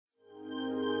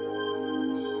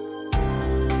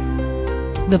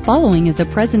The following is a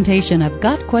presentation of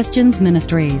Got Questions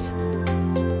Ministries.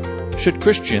 Should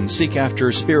Christians seek after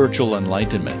spiritual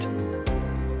enlightenment?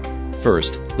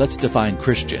 First, let's define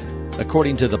Christian.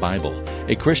 According to the Bible,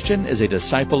 a Christian is a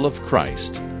disciple of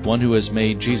Christ, one who has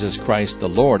made Jesus Christ the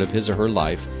Lord of his or her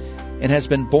life and has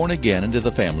been born again into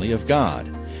the family of God.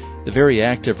 The very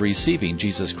act of receiving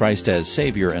Jesus Christ as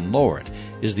Savior and Lord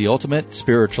is the ultimate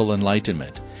spiritual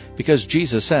enlightenment, because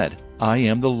Jesus said, "I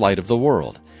am the light of the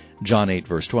world." John 8,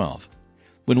 verse 12.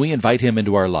 When we invite Him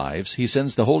into our lives, He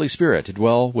sends the Holy Spirit to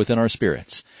dwell within our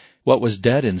spirits. What was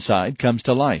dead inside comes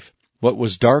to life. What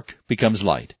was dark becomes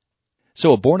light.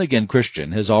 So a born-again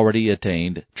Christian has already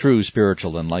attained true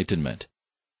spiritual enlightenment.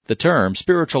 The term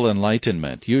spiritual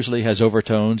enlightenment usually has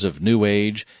overtones of New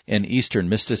Age and Eastern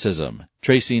mysticism,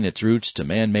 tracing its roots to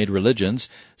man-made religions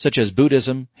such as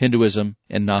Buddhism, Hinduism,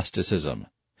 and Gnosticism.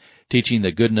 Teaching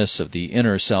the goodness of the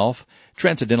inner self,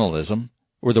 transcendentalism,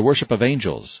 or the worship of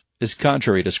angels is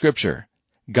contrary to Scripture.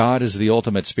 God is the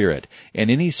ultimate spirit, and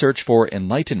any search for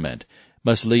enlightenment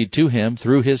must lead to Him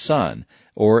through His Son,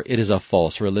 or it is a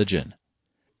false religion.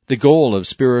 The goal of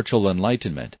spiritual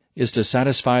enlightenment is to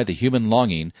satisfy the human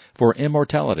longing for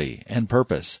immortality and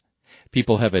purpose.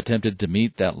 People have attempted to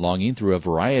meet that longing through a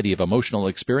variety of emotional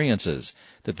experiences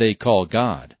that they call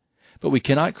God. But we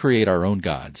cannot create our own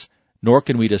gods, nor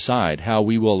can we decide how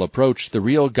we will approach the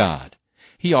real God.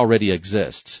 He already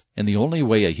exists, and the only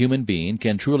way a human being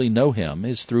can truly know Him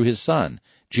is through His Son,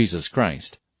 Jesus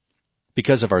Christ.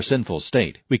 Because of our sinful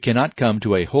state, we cannot come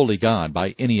to a holy God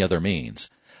by any other means.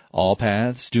 All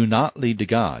paths do not lead to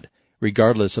God,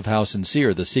 regardless of how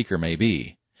sincere the seeker may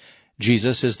be.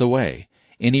 Jesus is the way.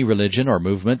 Any religion or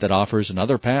movement that offers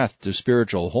another path to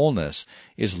spiritual wholeness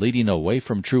is leading away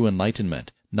from true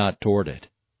enlightenment, not toward it.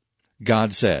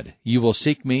 God said, "You will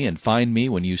seek me and find me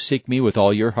when you seek me with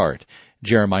all your heart."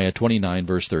 Jeremiah 29,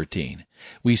 verse 13.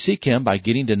 We seek Him by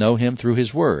getting to know Him through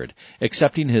His Word,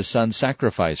 accepting His Son's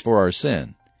sacrifice for our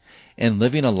sin, and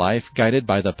living a life guided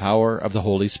by the power of the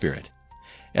Holy Spirit.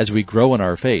 As we grow in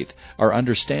our faith, our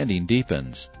understanding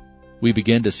deepens. We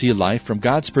begin to see life from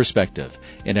God's perspective,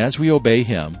 and as we obey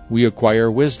Him, we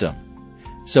acquire wisdom.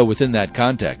 So within that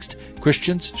context,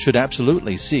 Christians should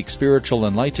absolutely seek spiritual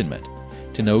enlightenment.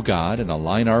 To know God and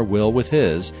align our will with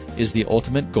His is the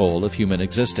ultimate goal of human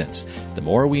existence. The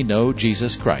more we know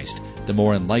Jesus Christ, the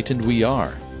more enlightened we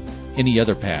are. Any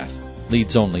other path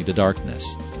leads only to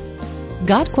darkness.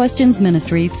 God Questions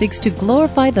Ministry seeks to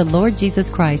glorify the Lord Jesus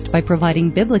Christ by providing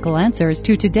biblical answers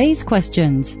to today's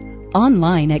questions.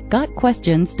 Online at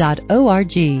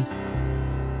gotquestions.org.